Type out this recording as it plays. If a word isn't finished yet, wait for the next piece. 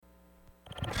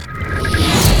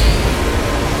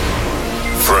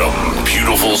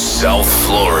South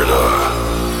Florida.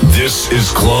 This is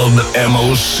Club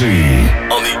MOC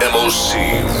on the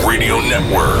MOC Radio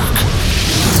Network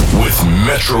with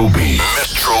Metro Beats.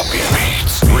 Metro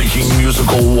Beats. Breaking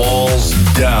musical walls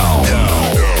down.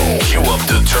 Cue up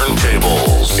the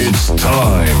turntables. It's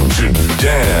time to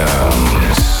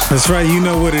dance. That's right, you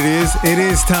know what it is. It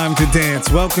is time to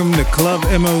dance. Welcome to Club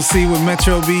MOC with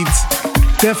Metro Beats.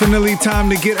 Definitely time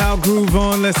to get our groove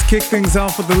on. Let's kick things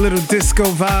off with a little disco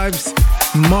vibes.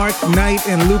 Mark Knight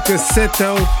and Luca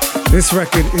Seto. This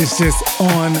record is just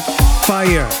on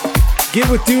fire. Get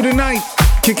with you tonight,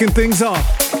 kicking things off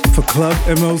for Club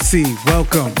MOC.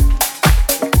 Welcome.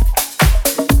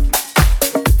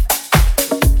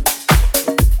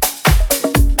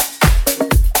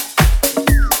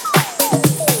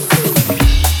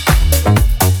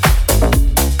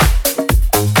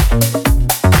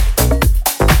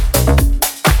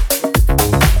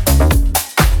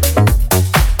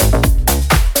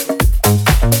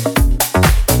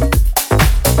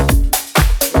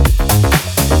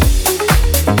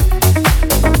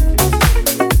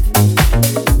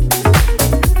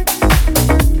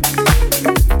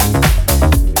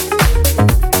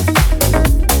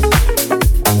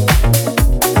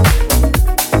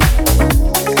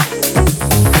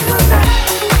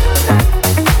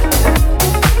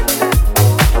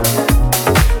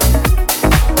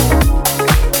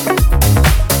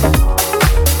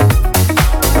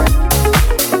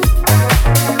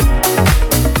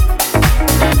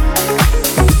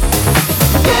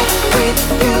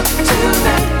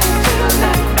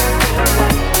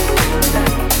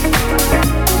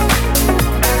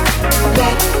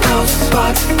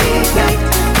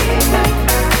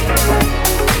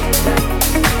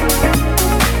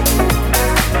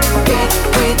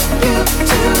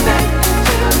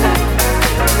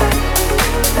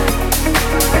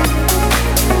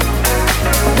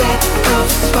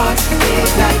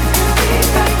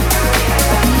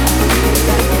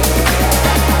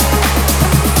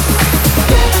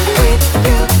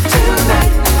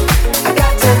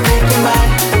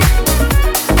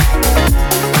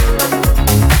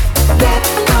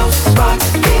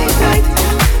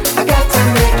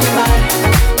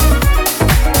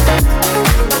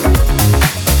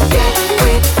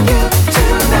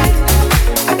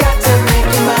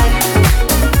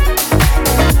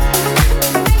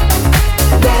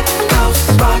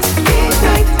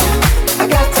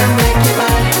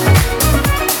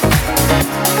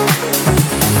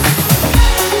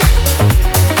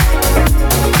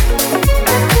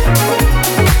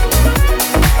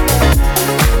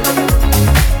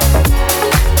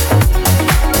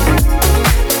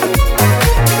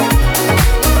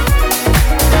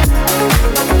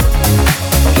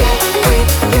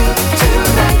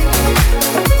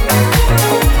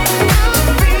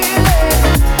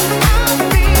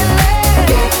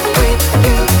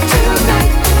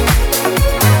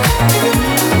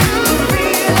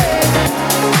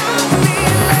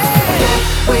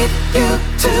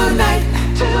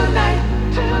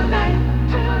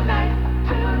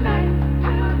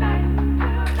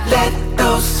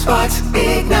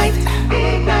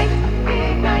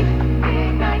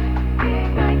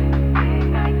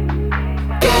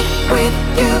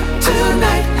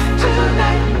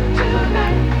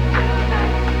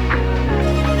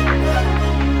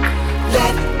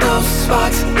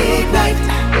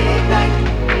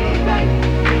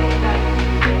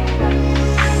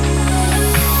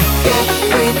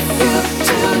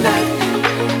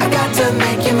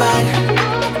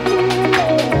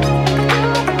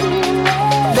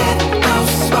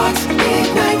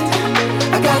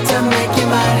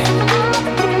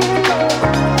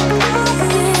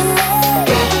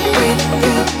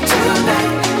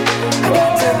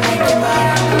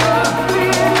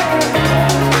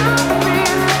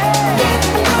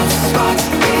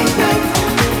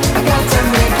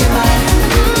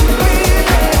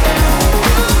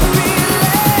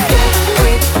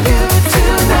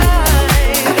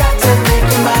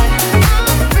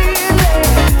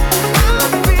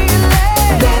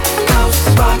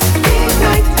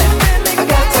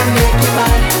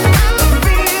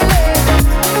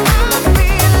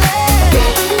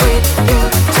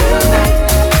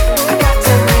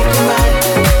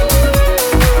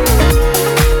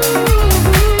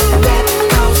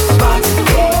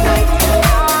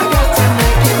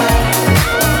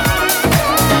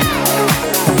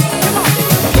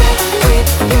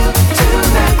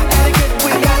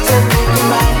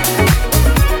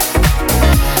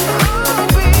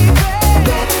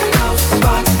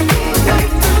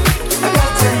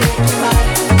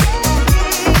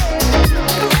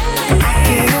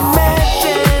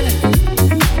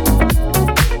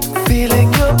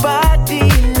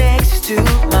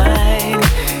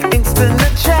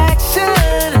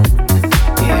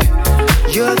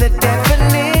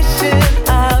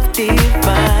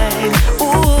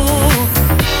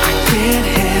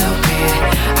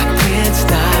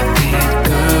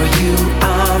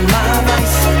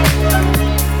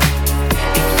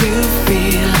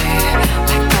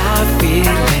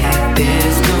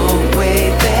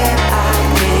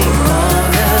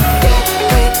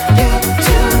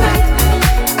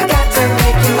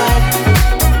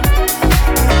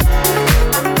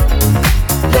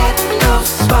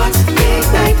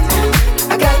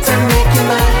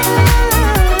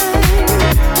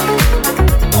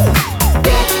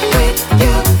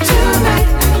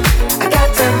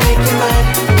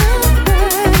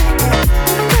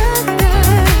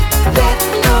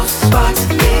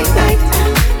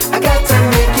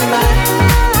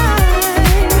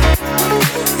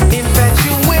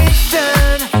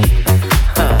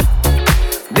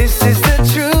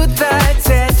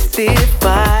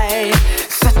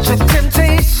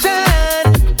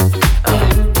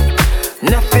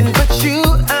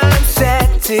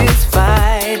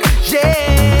 satisfied.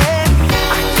 Yeah,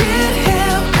 I can't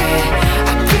help it,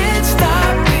 I can't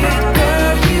stop it,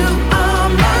 girl, you are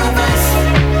my vice.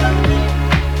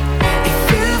 If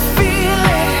you feel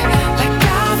it like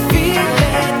I feel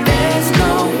it, there's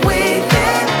no way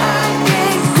that I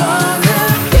ain't gonna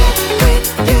get with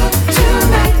you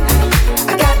tonight.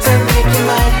 I got to make you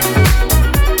mine.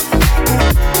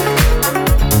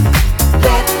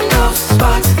 Let those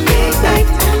sparks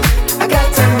ignite. I got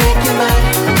to make you mine.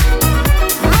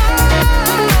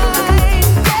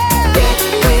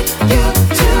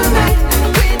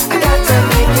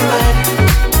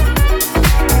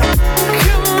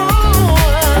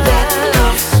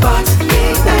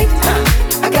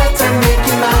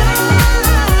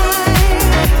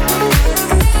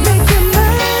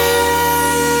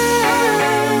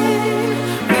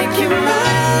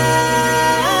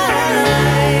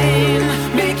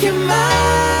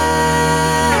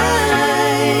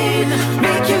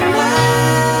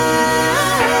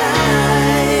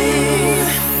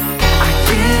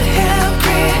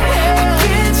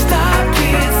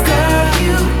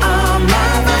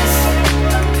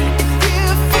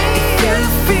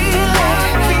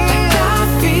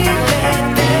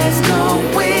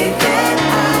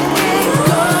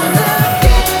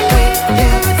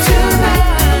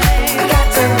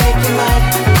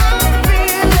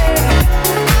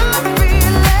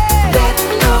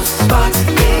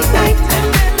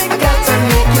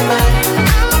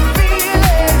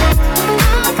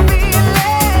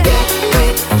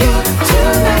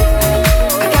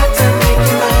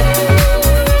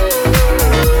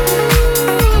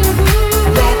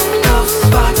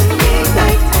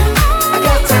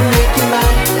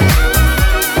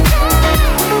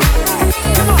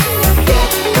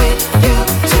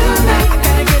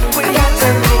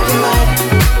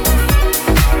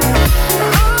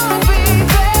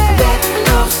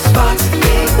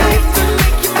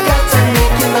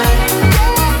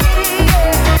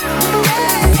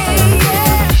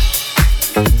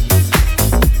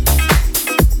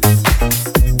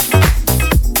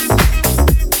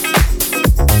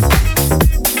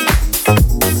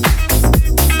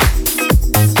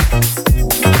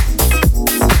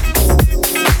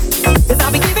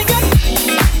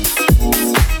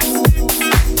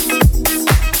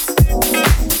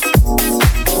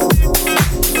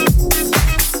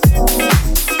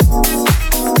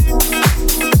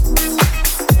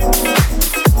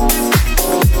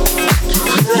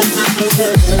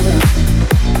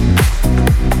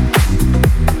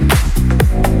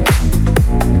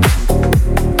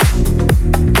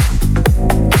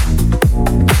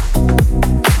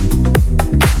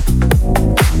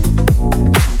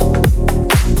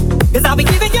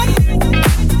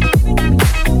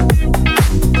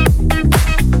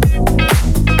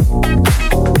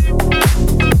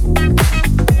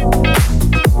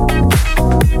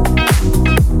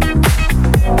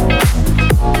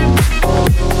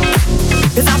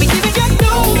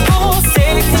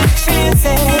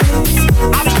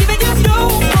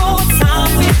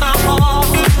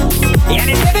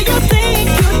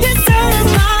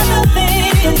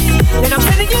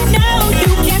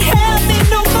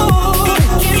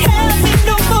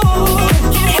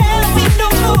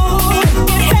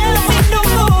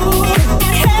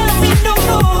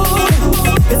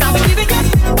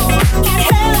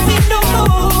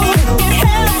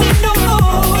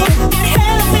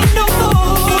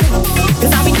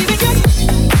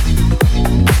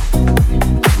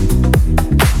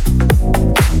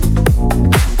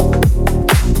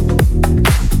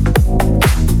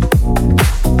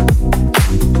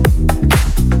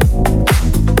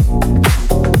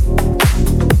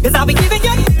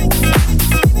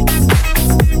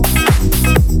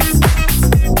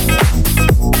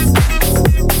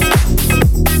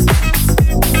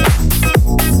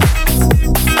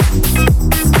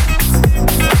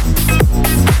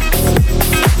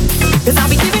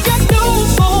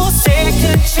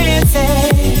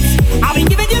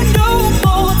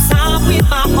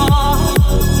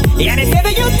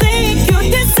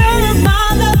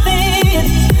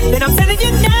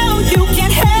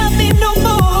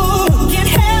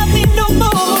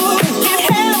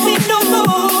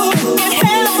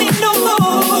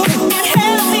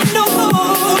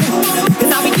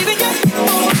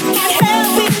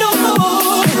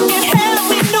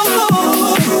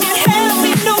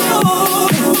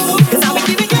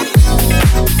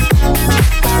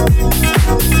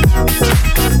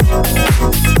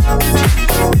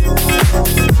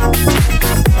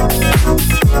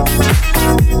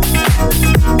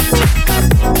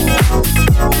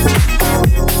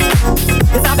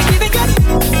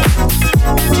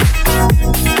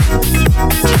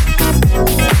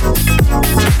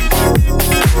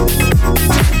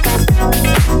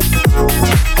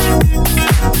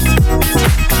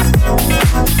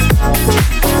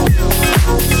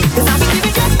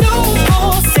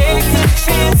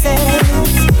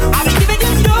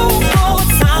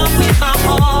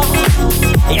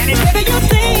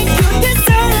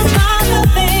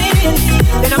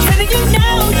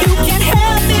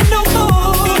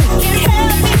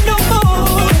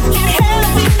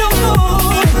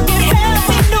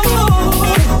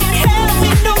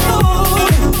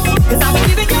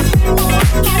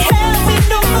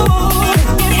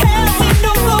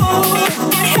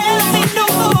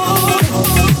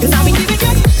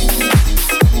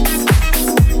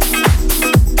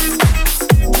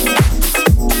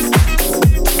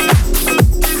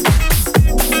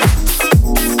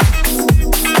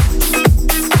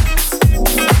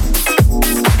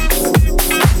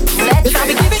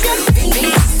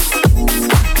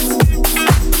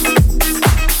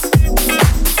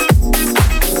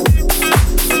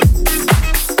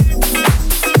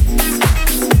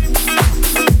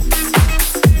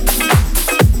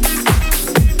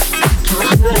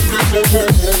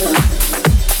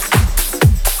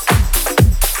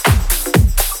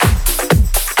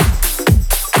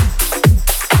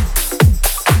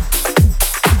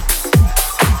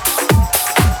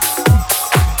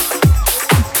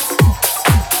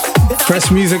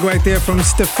 there from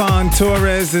Stefan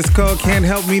Torres. It's called Can't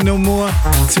Help Me No More.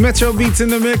 It's Metro Beats in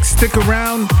the mix. Stick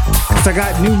around, because I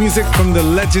got new music from the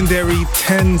legendary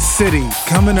 10 City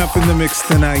coming up in the mix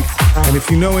tonight. And if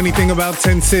you know anything about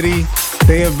 10 City,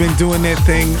 they have been doing their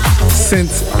thing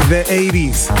since the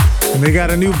 80s. And they got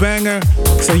a new banger,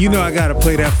 so you know I gotta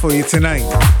play that for you tonight.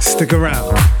 Stick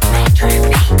around.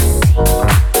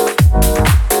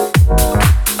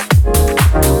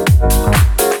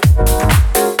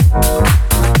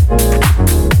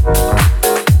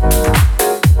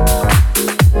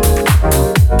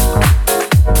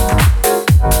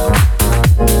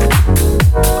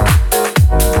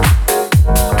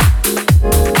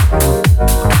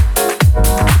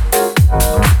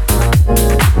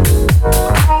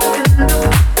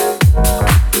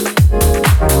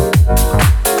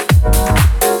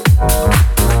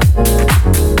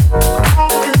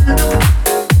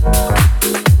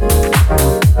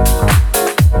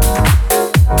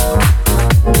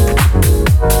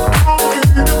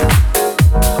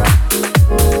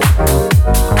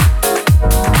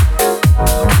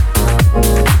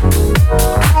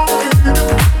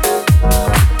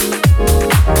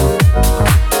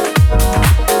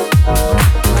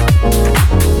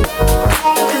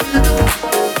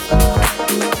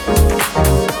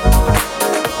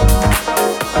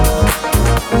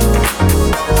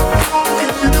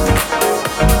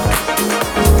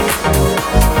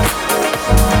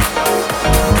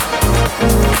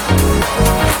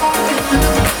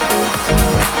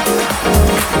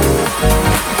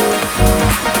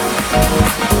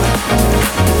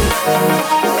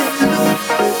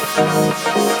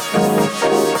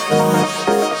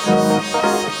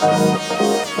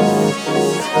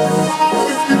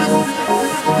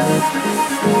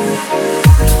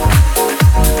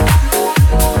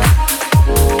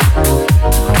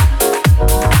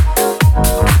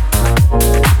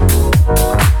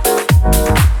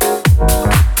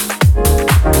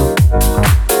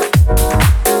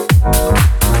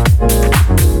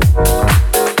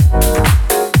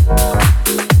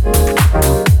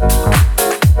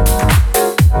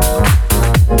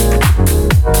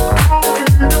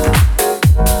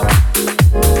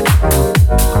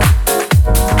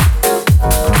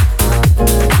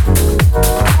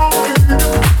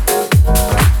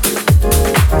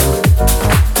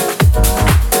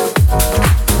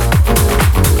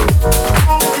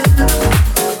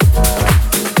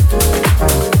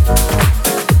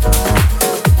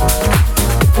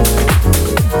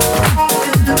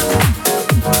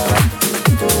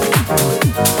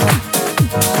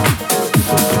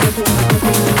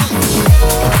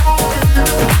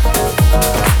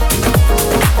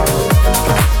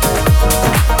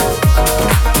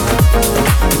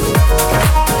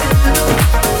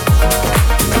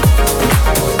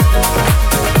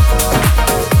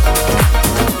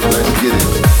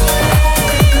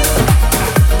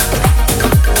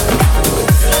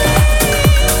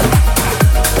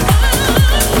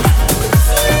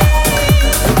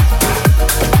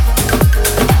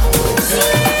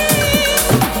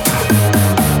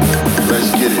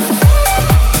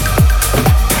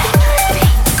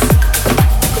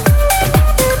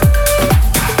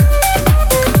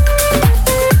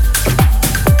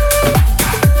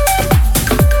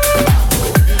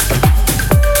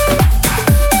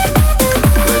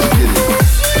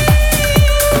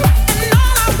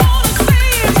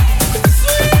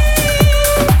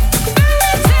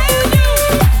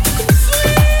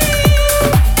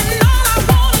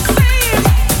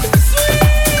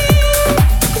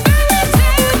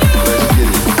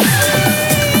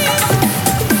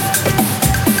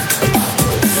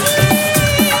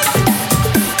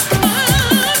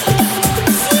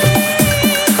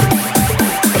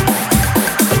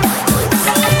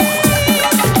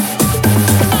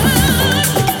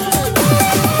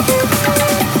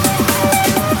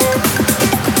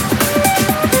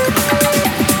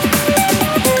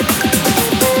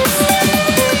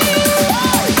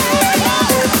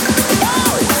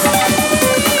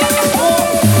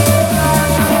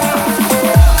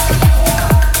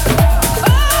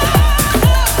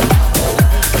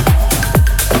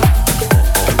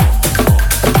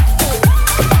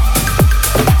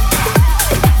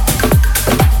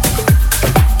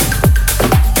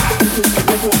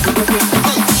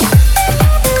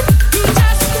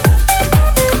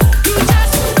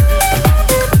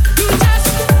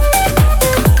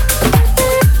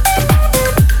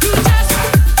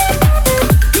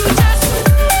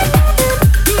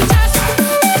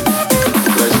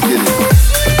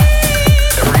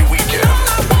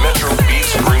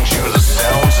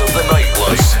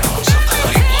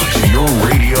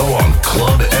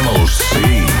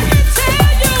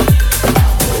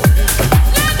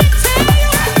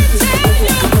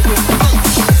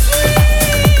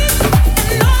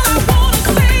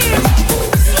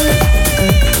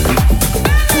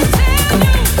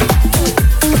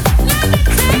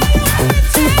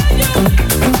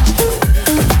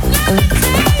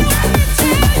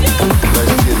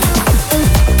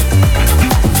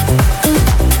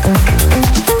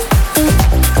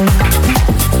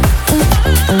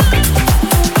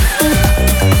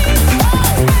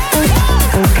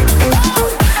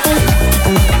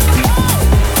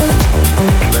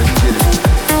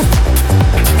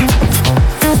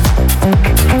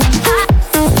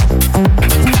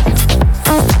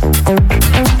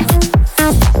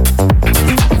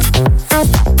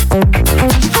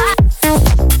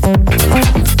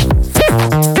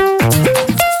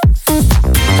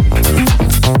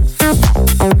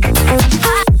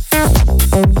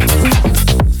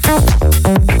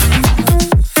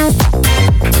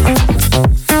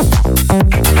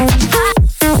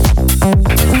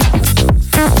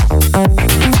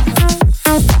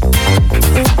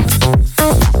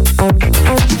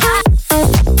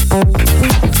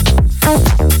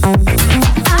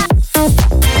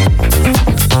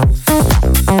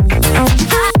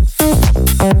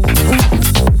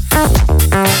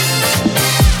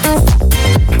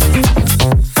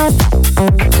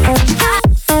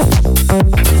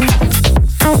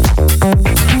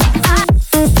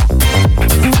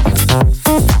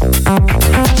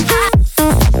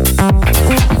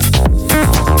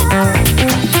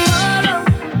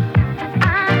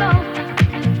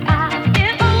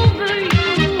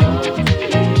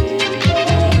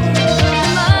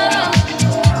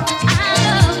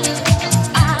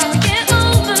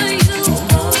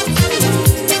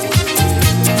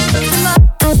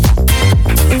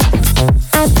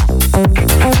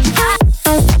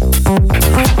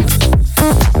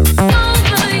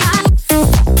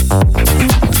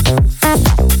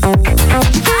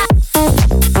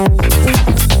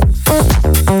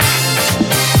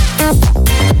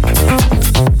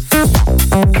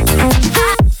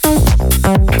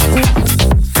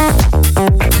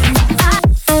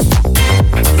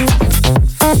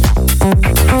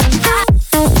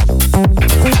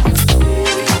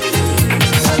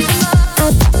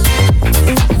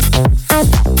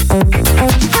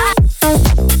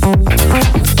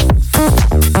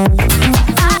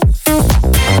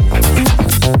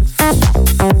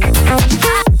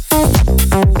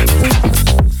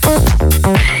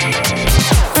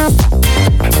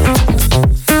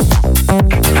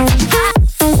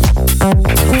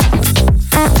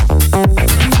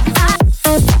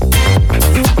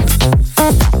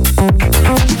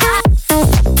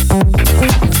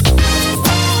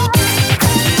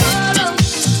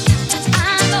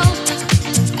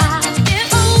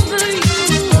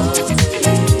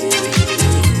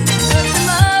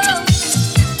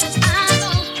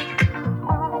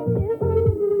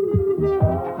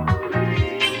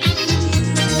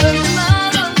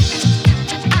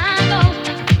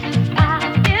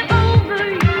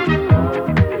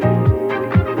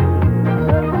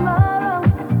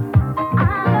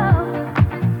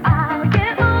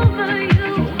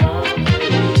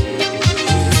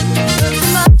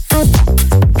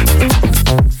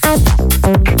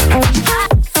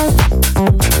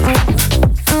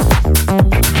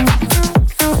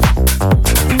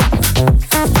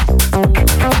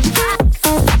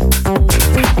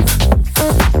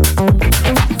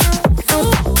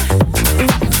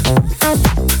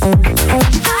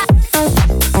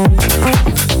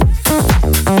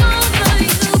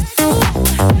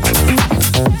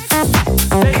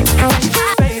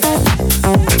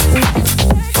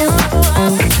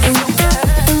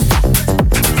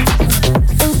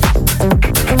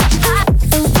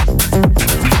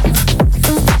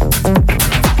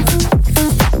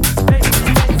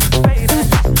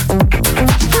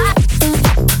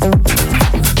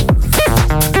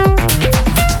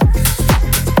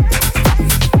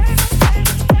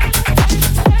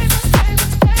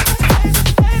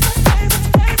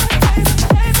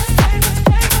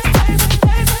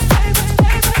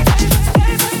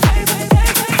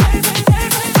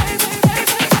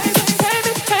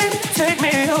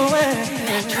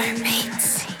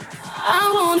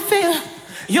 feel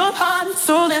your heart and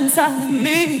soul inside of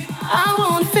me. I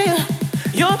wanna feel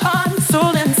your heart and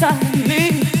soul inside of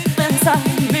me, inside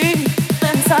of me,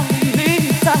 inside of me,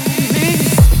 inside of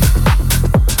me.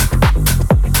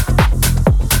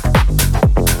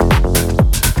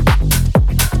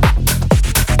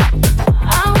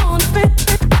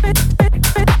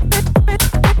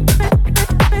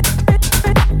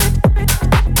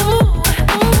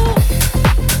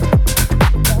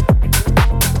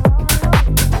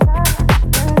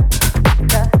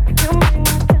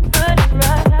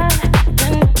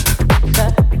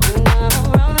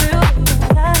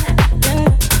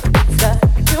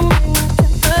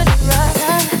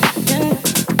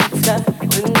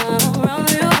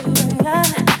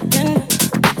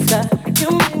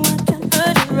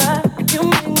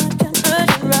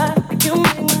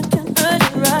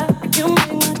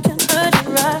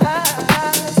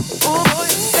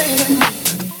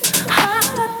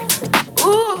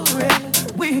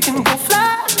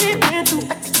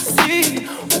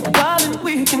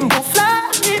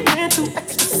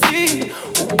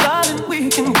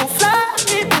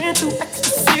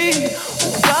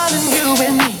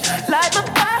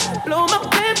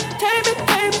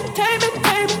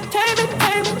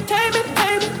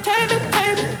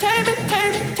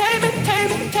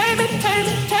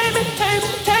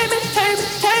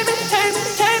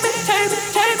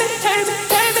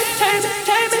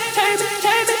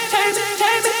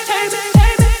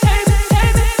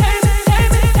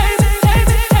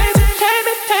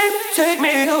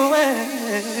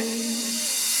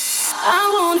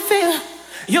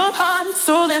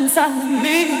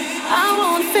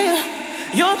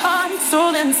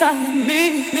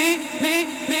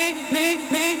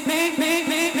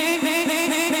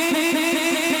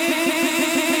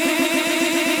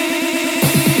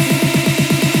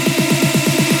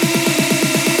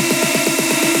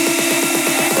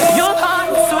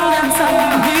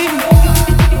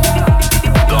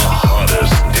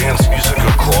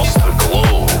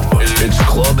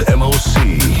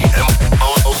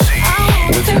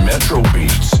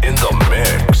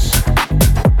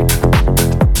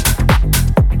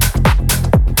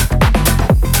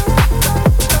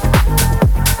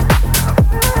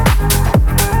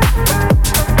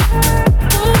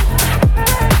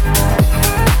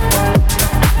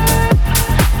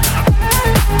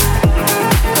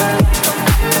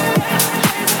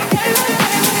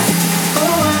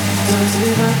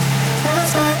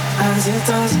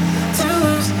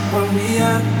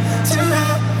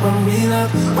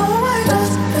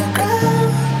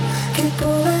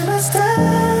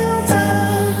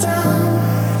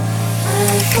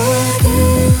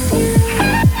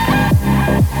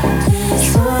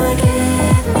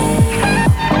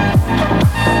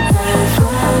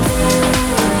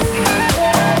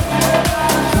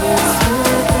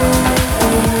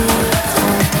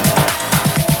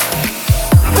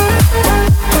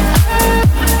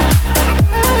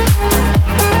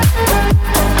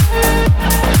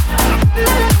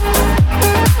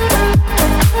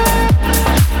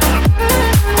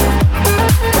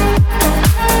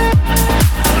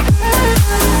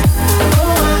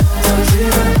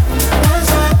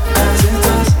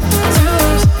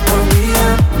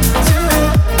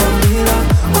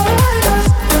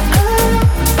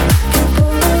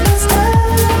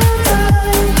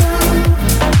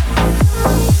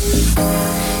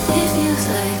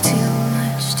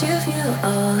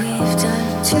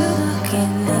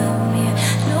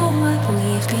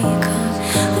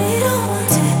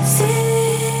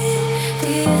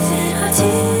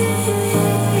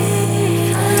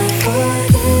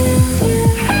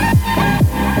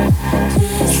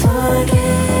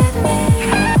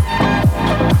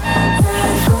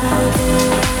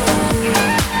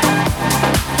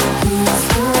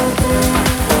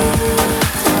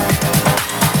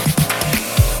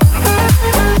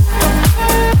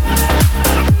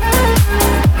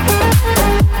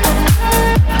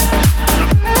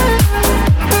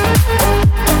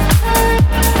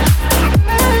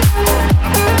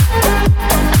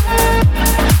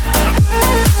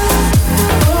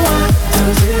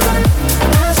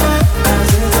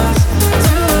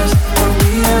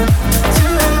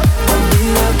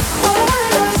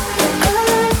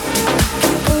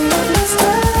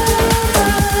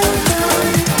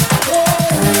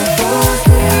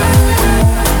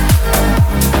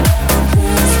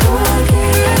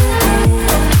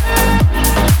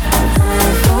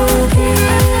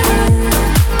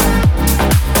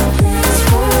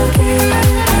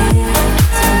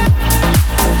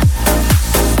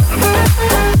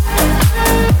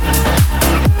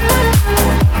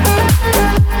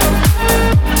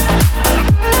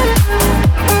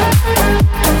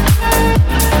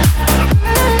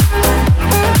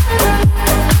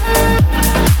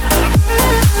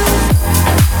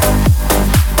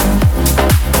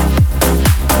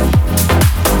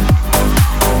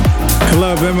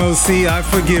 MOC, I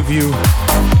Forgive You.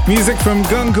 Music from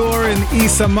Gungor and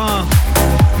Isama,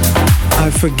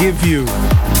 I Forgive You.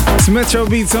 It's Metro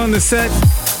Beats on the set.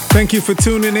 Thank you for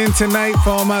tuning in tonight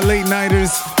for all my late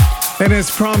nighters. And as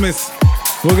promised,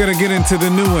 we're gonna get into the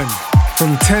new one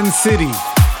from 10 City,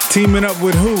 teaming up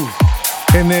with Who,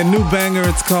 and their new banger,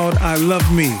 it's called I Love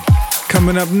Me.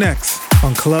 Coming up next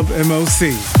on Club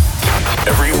MOC.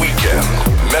 Every weekend,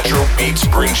 Metro Beats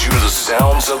brings you the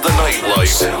sounds of the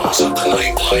nightlife.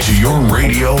 To your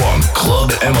radio on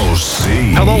Club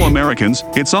MOC. Hello, Americans.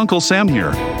 It's Uncle Sam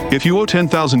here. If you owe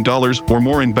 $10,000 or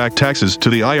more in back taxes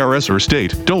to the IRS or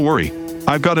state, don't worry.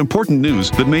 I've got important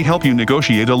news that may help you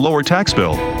negotiate a lower tax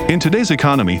bill. In today's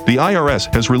economy, the IRS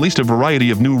has released a variety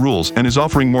of new rules and is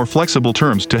offering more flexible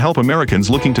terms to help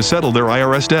Americans looking to settle their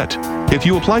IRS debt. If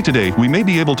you apply today, we may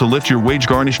be able to lift your wage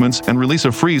garnishments and release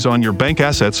a freeze on your bank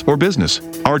assets or business.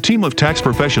 Our team of tax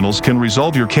professionals can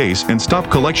resolve your case and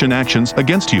stop collection actions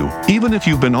against you. Even if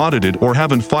you've been audited or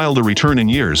haven't filed a return in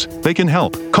years, they can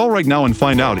help. Call right now and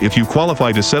find out if you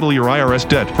qualify to settle your IRS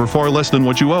debt for far less than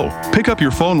what you owe. Pick up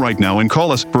your phone right now and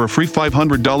call us for a free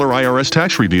 $500 IRS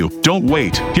tax review. Don't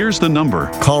wait. Here's the number.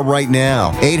 Call right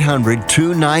now.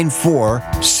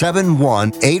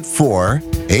 800-294-7184.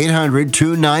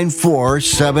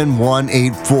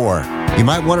 800-294-7184. You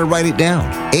might want to write it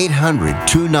down.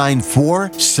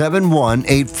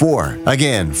 800-294-7184.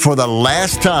 Again, for the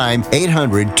last time,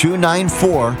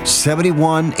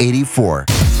 800-294-7184.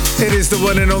 It is the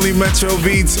one and only Metro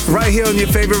Beats, right here on your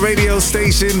favorite radio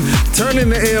station, turning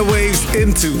the airwaves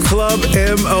into Club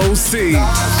MOC.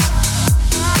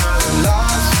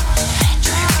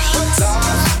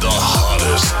 The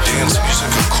hottest dance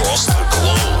music across the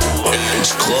globe.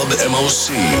 It's Club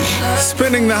MOC.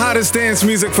 Spinning the hottest dance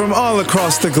music from all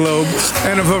across the globe,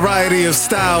 and a variety of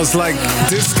styles like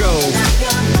disco,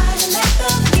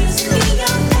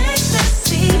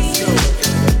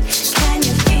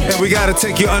 and we gotta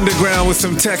take you underground with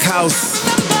some tech house.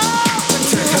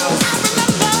 Tech house.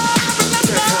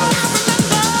 Tech house.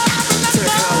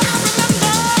 Tech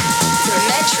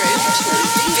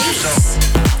house.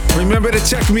 Remember to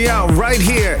check me out right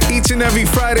here each and every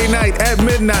Friday night at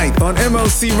midnight on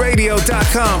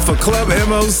MOCRadio.com for Club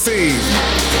MOC.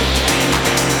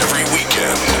 Every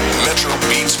weekend, Metro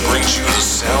Beats brings you the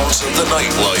sounds of the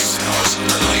nightlife.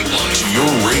 To your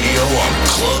radio on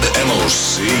Club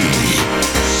MOC.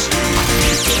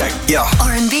 Yeah.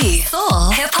 R&B,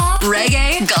 soul, hip-hop,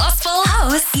 reggae, gospel,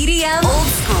 house, EDM, old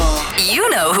school. You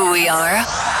know who we are.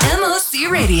 MOC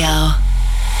Radio.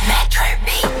 Metro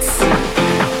Beats.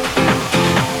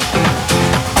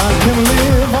 I can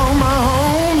live on my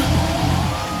own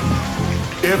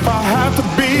if I have to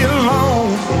be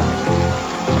alone.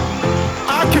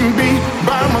 I can be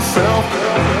by myself.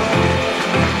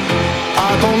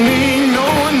 I don't need no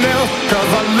one else,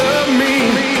 'cause I love me.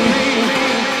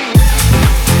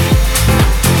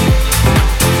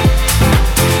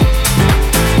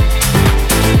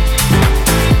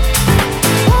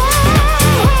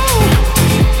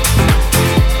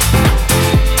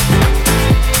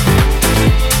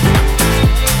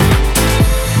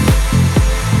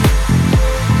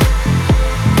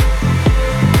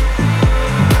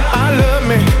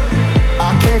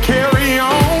 Carry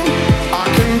on, I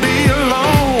can be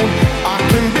alone, I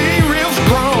can be real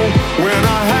strong.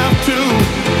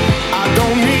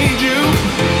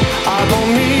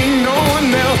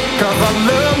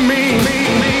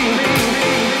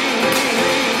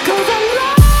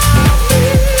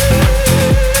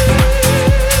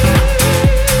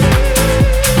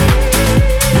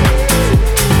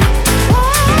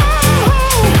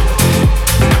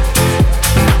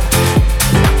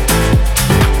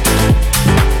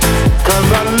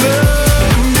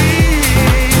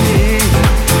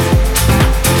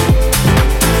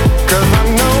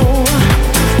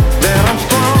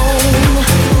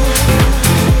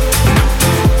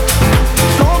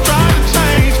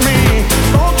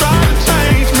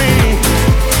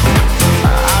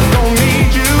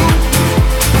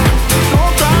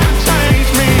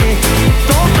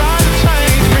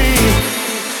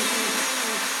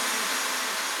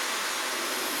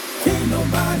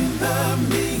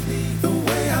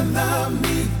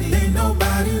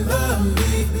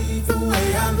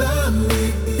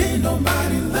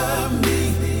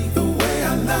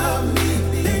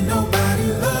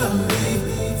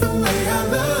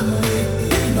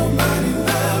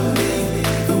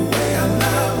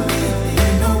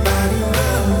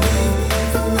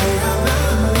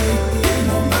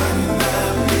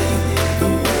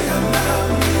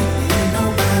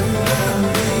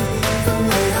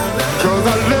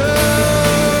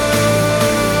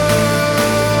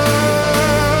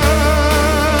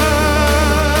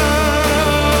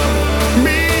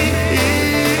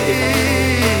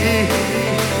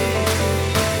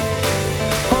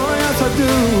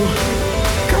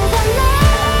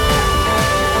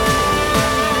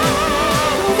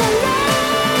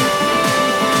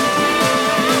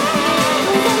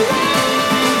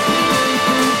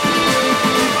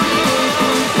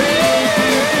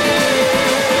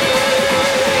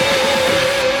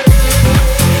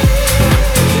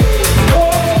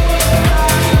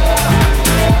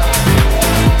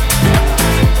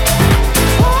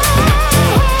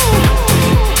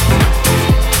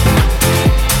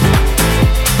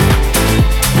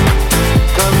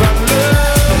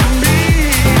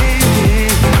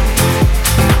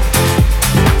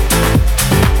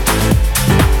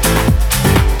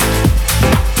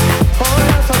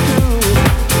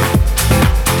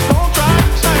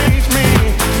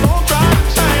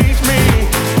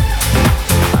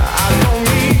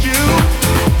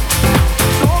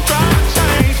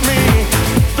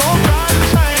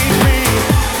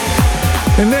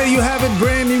 you have it,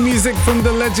 brand new music from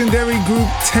the legendary group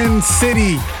 10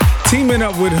 City. Teaming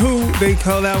up with who? They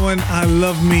call that one I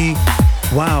Love Me.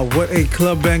 Wow, what a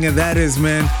club banger that is,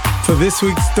 man. For this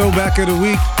week's Throwback of the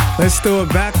Week, let's throw it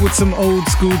back with some old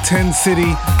school 10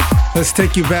 City. Let's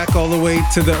take you back all the way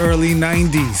to the early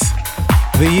 90s.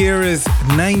 The year is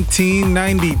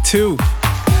 1992.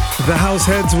 The house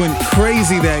heads went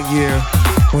crazy that year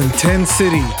when 10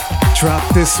 City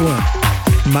dropped this one,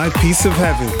 My Piece of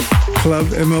Heaven, Club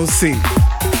MOC.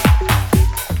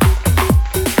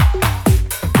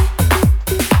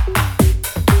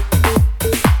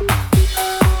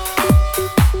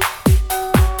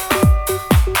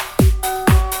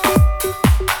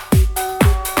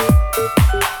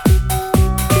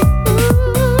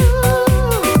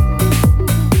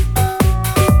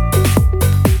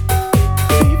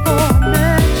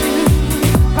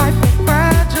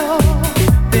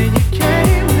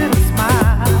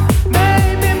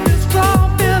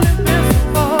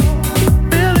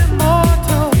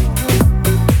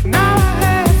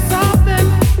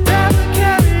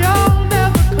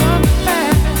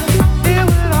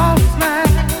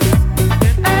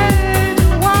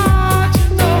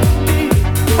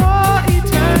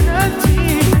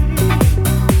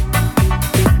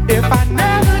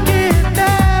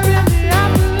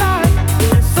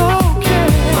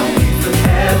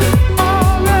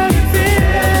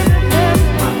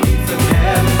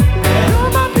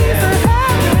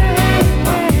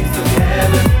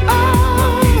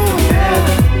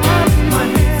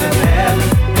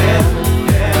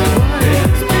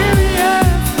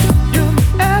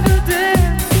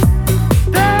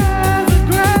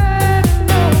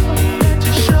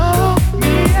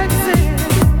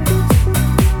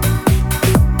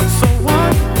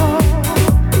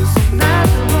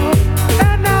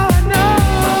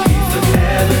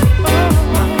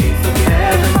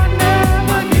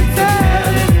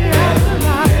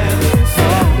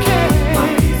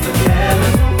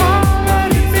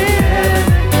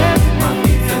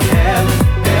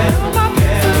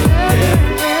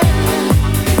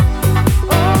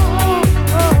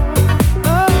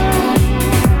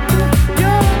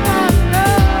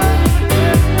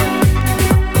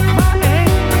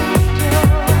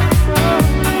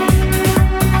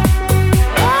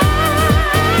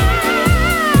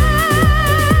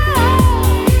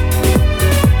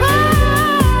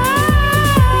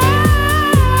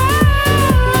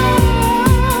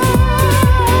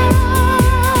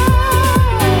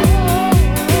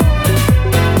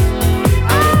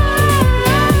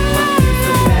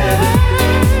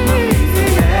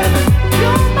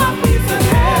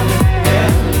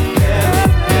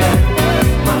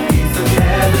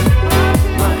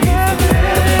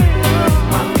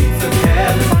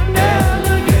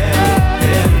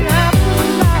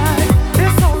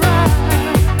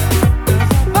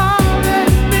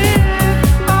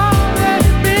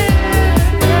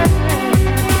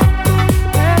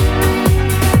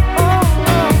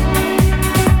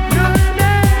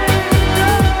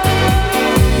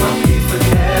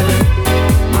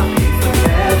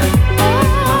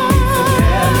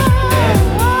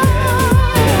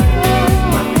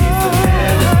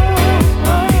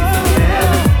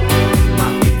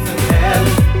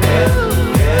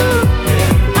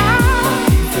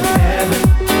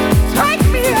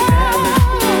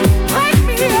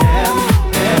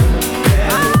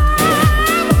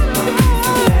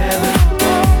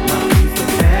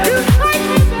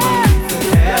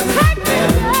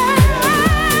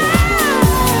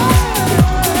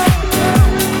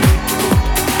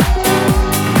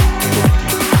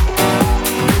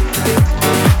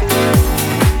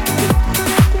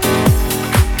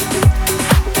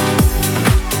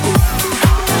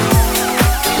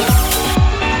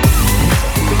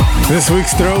 This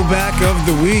week's Throwback of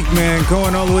the Week, man,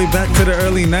 going all the way back to the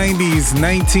early 90s,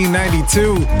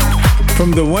 1992.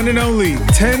 From the one and only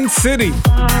 10 City,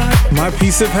 My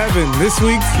Piece of Heaven. This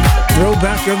week's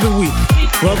Throwback of the Week.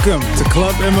 Welcome to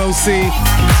Club MOC.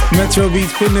 Metro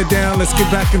Beats putting it down. Let's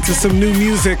get back into some new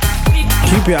music.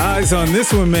 Keep your eyes on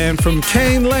this one, man, from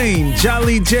Kane Lane,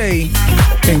 Jolly J,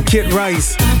 and Kit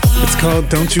Rice. It's called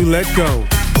Don't You Let Go.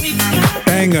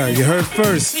 Banger, you heard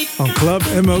first on Club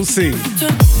MOC.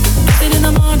 In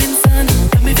the morning sun,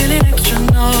 got me feeling extra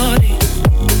naughty.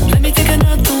 Let me take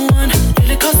another one, feel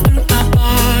it course through my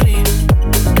body.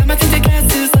 Got my tinted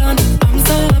glasses on, I'm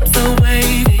so up, so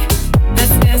wavy.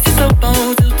 Let's dance it so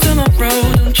bold till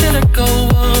tomorrow. Don't you let go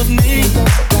of me.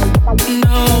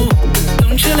 No,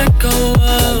 don't you let go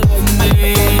of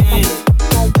me.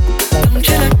 Don't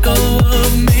you let go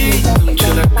of me. Don't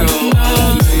you let go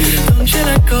of me. Don't you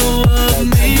let go of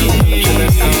me. Don't you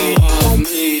let go of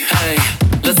me. Hey.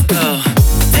 Let's go.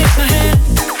 Take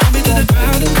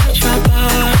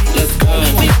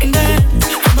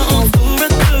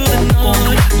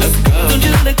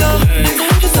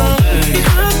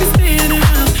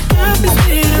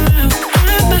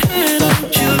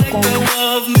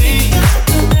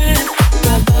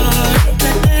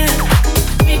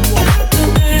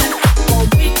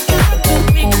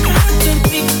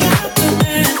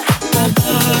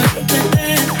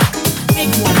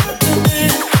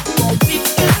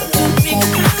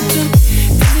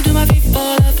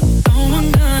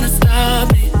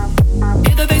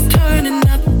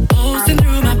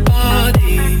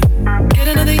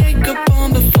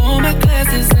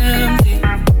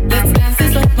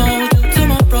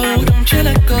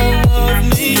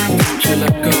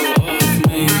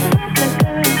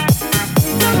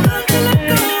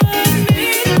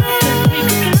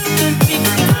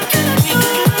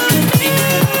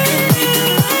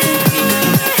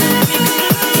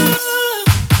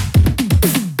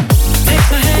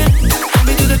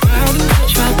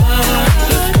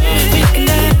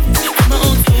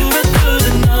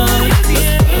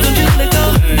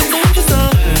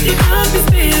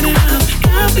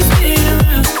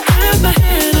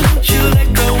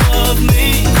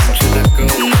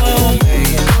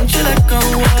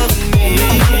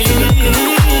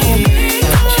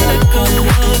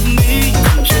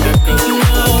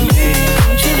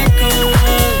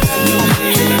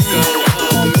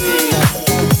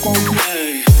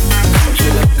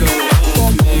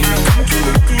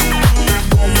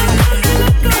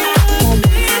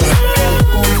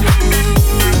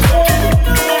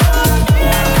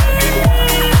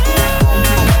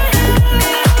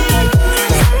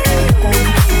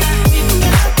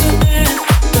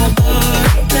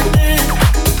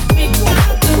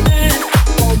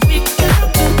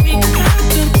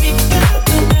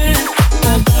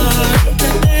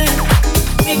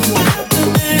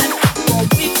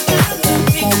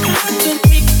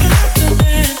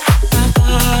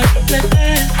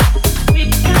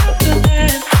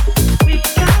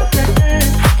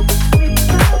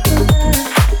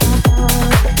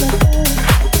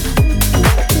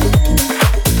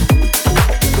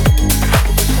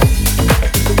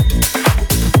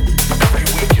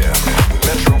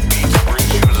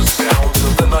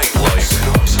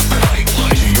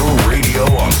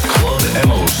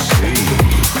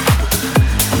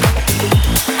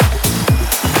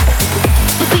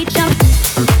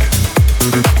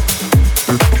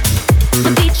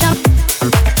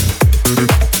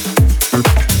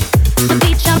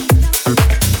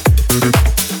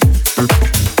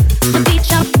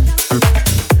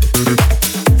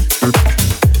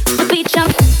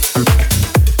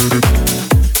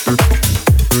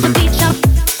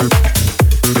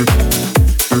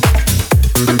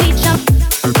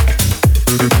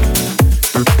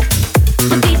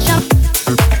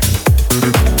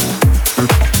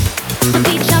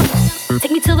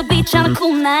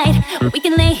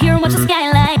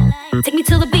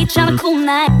beach on a cool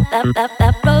night.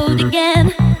 That road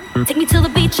again. Take me to the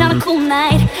beach on a cool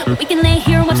night. We can lay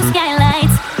here and watch the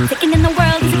skylights. Taking in the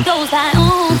world as it goes by.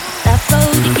 Oh, that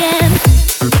road again.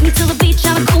 Take me to the beach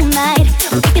on a cool night.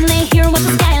 We can lay here and watch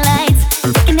the skylights.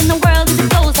 Taking in the world as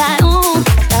it goes by. Oh,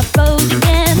 that road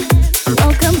again.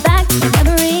 Welcome back to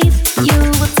memories. You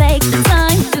will take the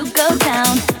time to go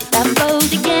down that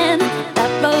road again.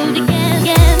 That road again.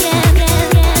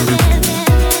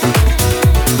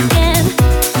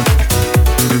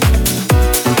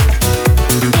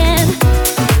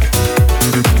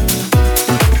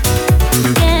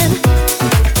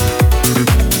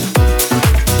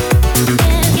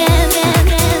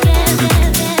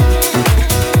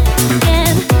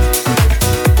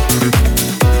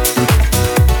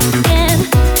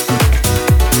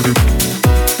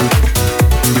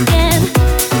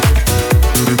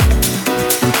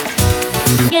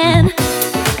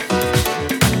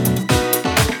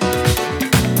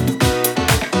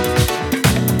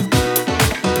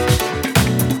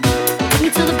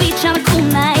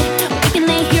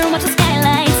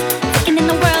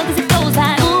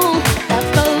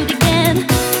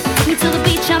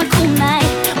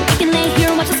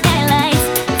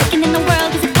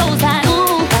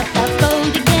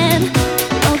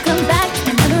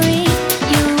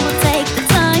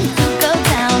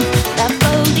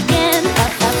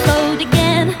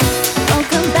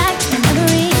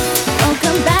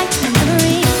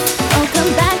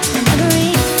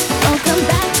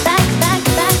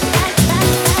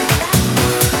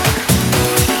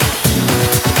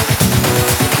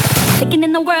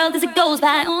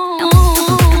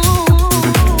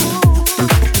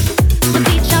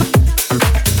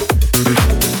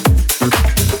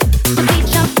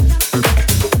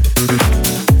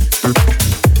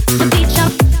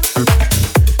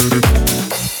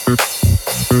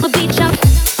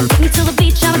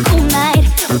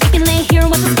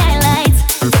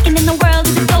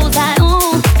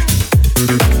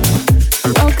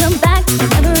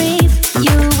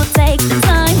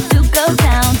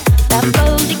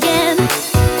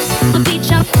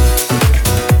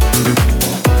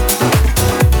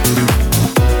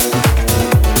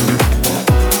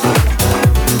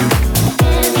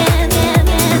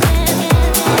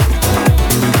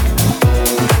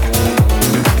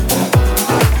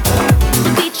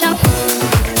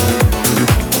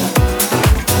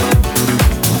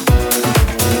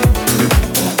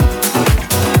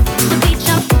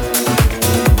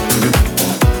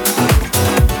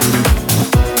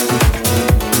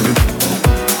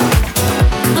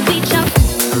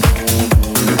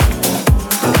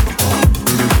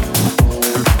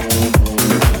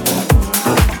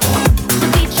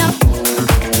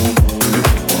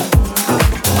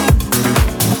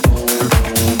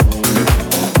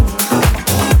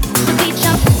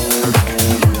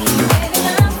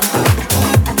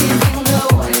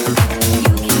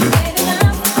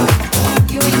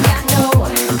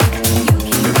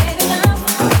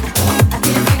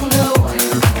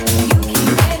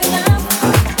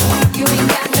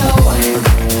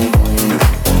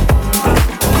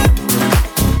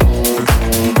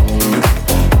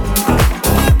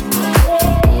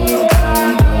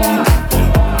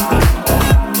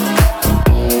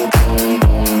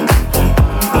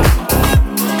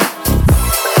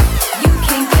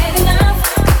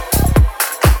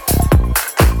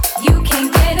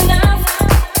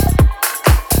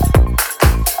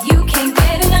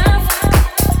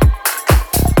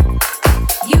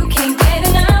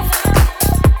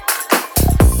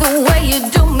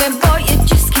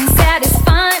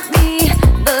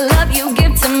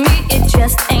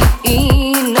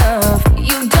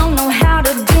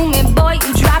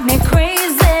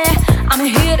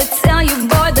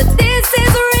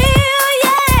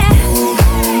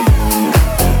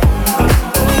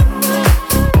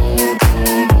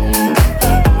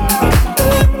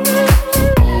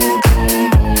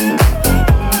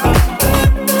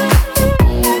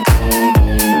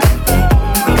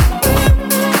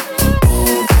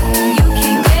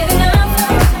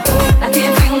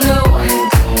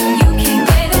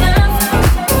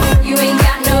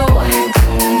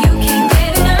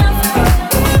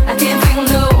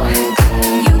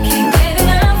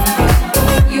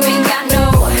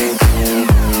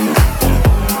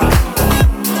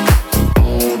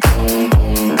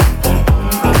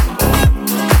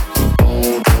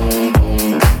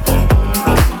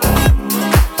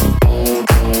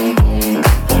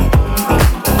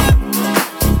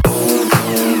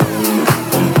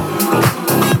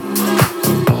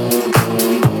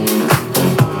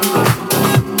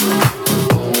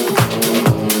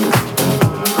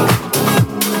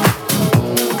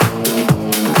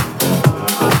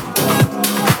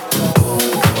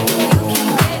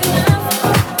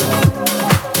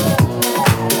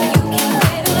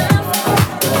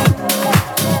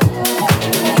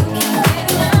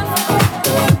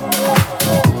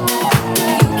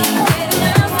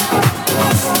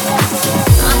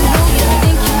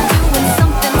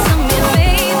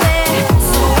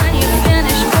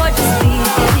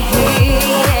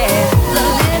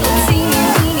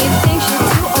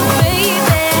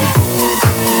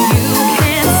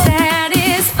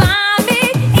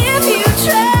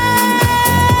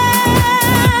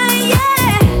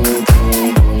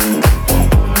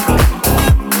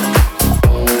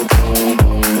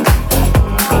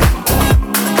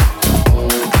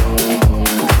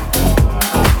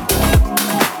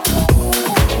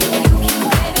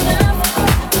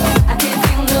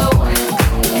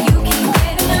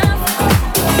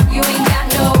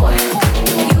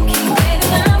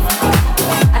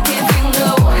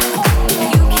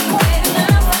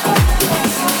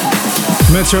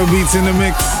 Metro Beats in the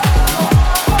mix.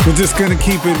 We're just gonna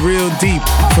keep it real deep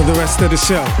for the rest of the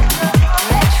show.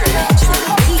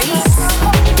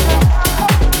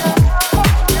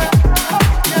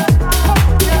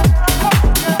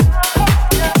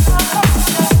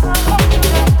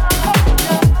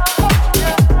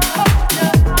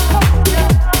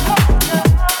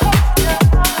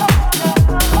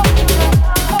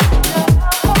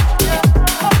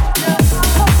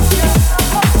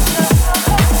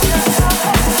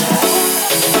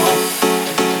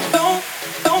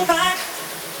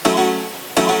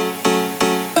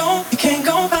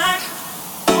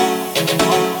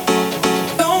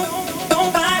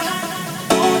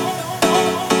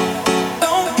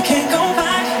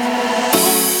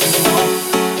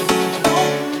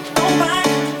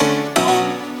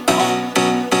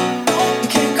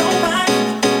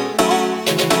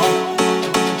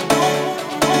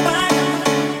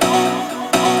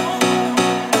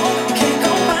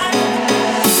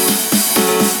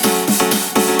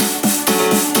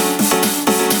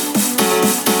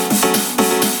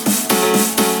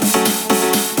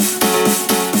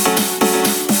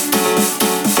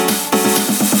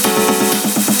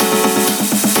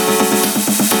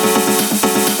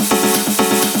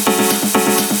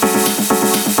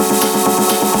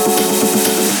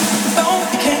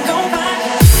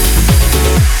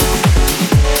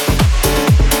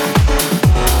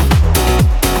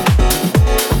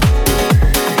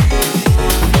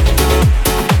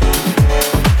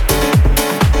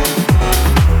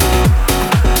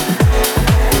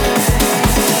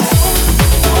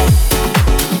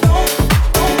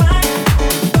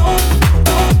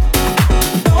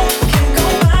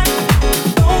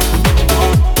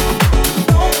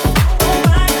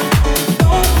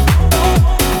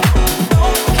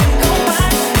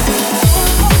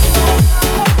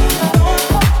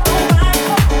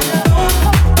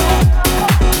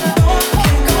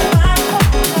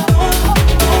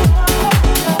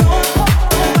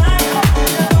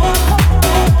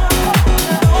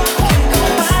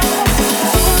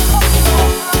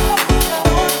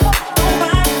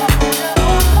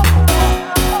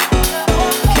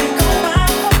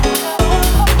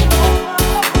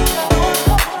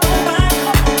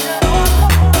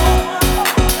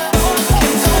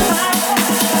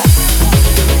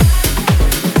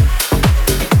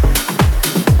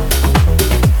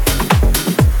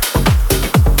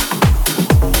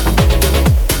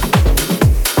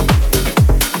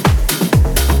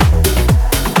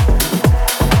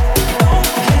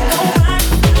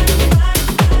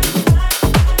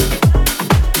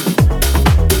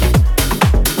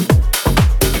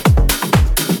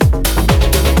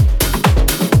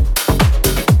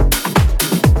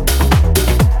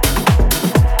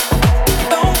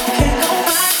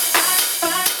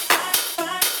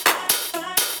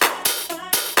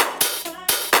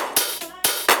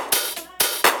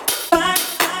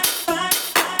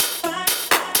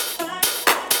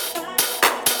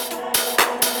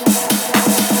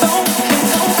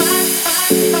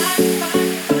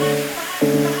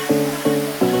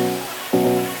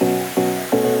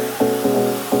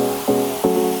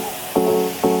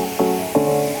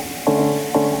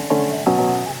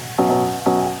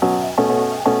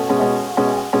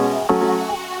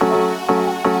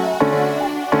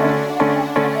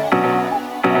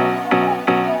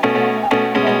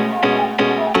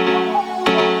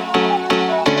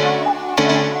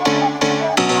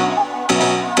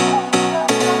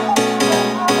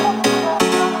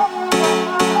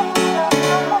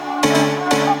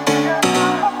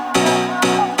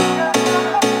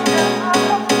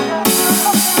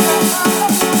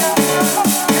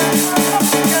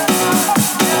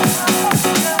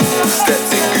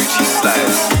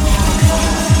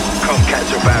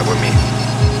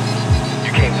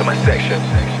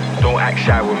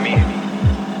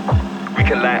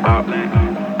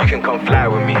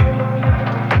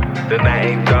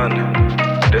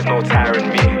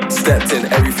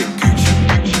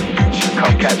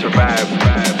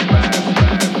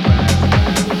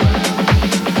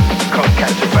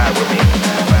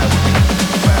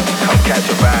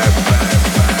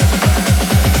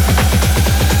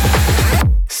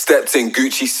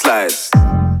 Gucci slides.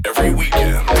 Every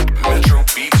weekend, Metro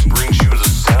Beats brings you the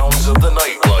sounds of the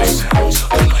nightlife.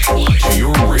 To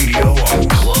your radio on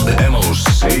Club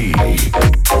MOC.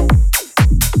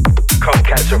 Come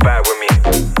catch a vibe with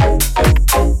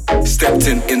me. Stepped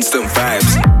in instant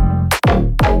vibes.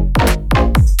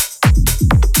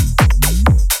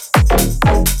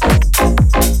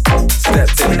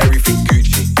 Stepped in everything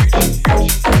Gucci.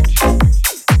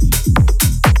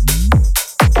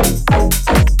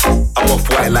 I'm off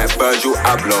white like Virgil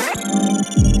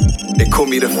Abloh.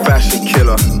 me the fashion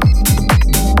killer.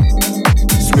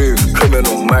 Smooth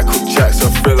criminal, Michael Jackson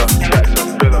thriller.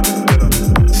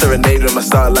 Serenade on my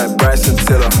style like Bryson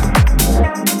Tiller.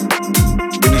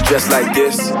 When you dress like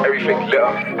this, everything lit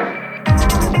up.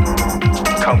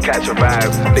 Come catch a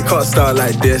vibe. They can't start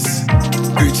like this.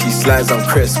 Gucci slides on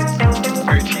crisp.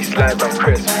 Gucci slides on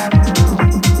crisp.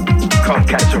 Come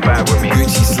catch a vibe with me.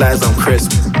 Gucci slides on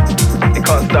crisp. They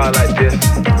can't start like this.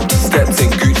 Stepped in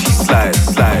Gucci slides,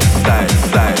 slide, slide,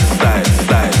 slide, slide, slide,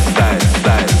 slide, slide,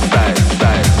 slide, slide, slide,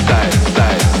 slide, slide,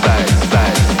 slide,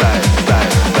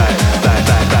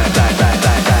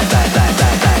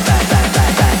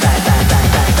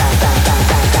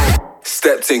 slide.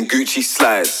 Stepped in Gucci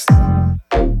slides.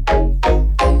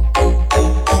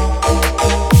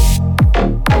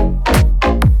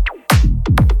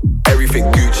 Everything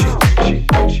Gucci.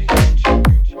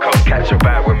 Come catch a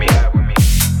vibe with me.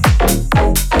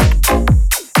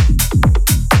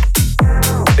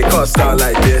 They can't start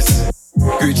like this.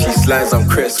 Gucci slides on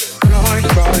crisp. Night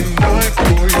by night,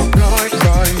 boy, night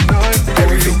by night.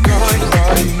 Everything Gucci.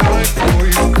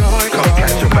 Come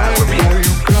catch a vibe with me.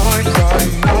 Night by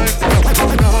night,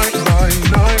 night by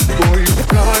night, boy,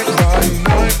 night by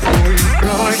night, boy,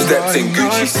 night. Stepped in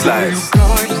Gucci slides.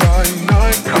 Night by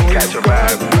night, Come catch a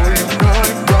vibe.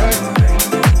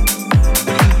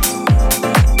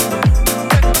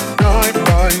 night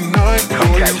by night,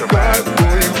 Come catch a vibe.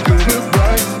 boy, do it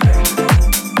right.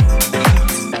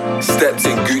 Stepped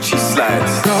in Gucci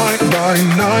slides. Night by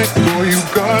night, boy, you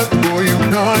got, boy, you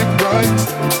night right.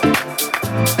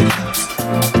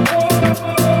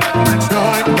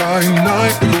 Night by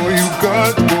night, boy, you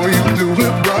got, boy, you do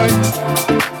it right.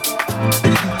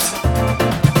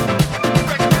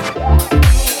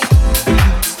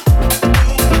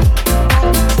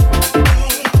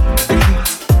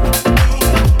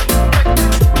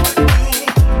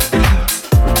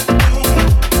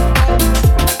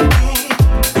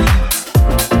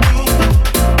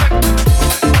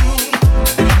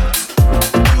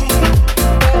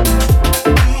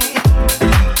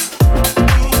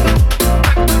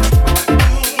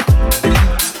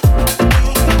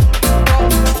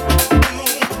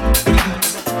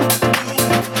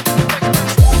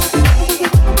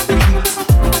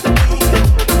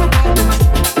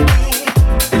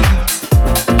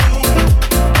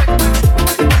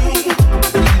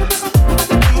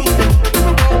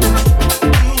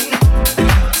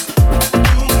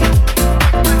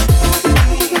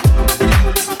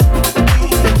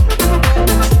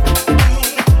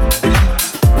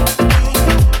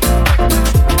 Night by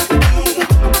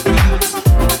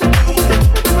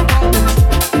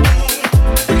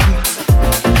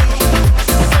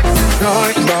night,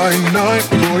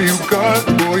 boy, you got,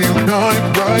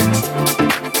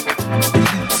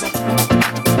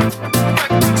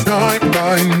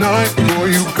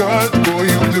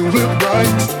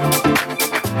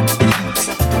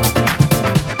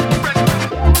 you night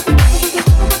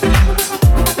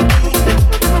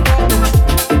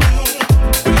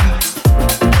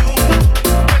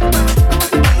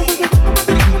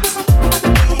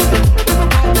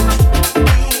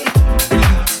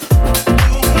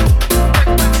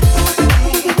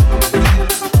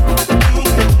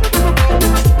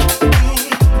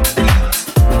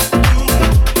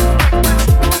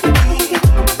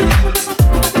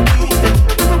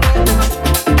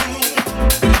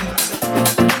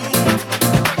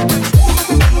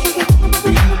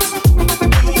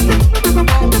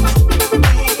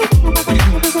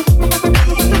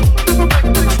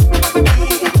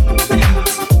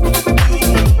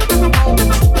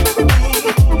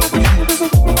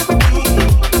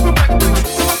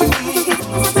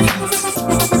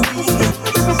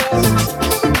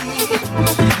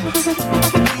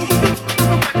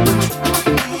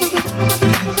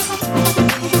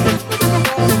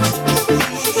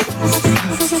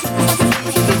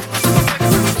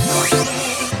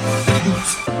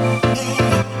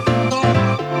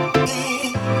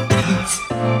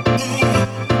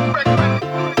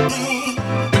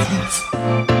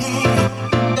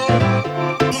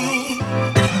Night by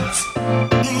night, boy, you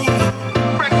got, boy, you do it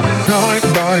right. Night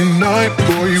by night,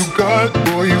 boy, you got,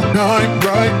 boy, you night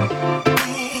right.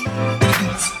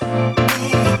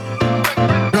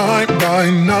 Night by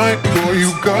night, boy,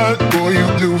 you got, boy, you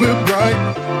do it right.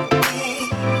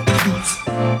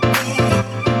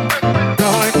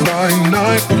 Night by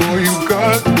night, boy, you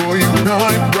got, boy, you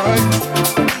night right.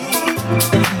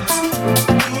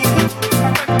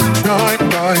 Night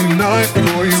by night,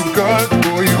 boy, you got,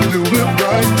 boy, you do it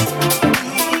right.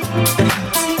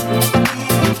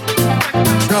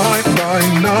 Night by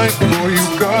night, boy,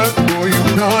 you got, boy,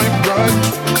 you night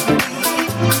right.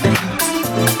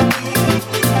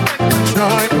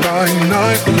 by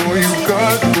night. Boy, you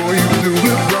do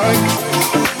it right.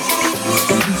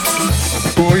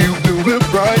 Boy, you do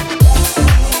it right.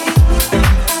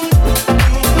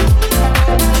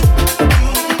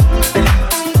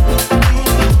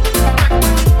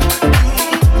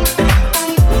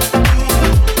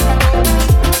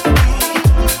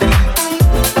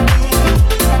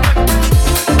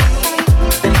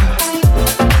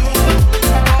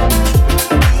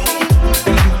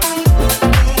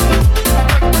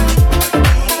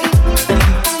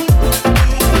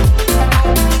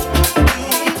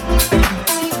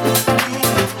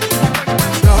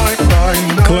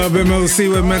 Club MOC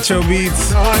with Metro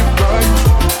Beats.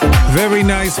 Very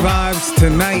nice vibes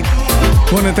tonight.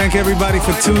 Want to thank everybody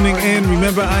for tuning in.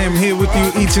 Remember, I am here with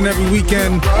you each and every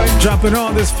weekend, dropping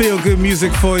all this feel-good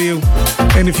music for you.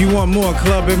 And if you want more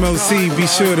Club MOC, be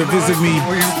sure to visit me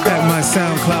at my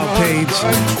SoundCloud page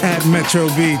at Metro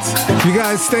Beats. You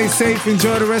guys stay safe,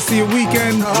 enjoy the rest of your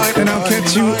weekend, and I'll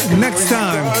catch you next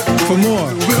time for more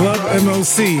Club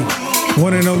MOC.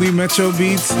 One and only Metro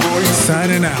Beats,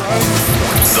 signing out.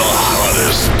 The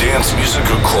hottest dance music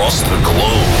across the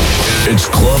globe. It's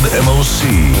Club MOC.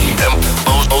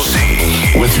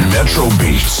 MOC with Metro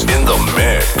Beats in the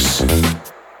mix.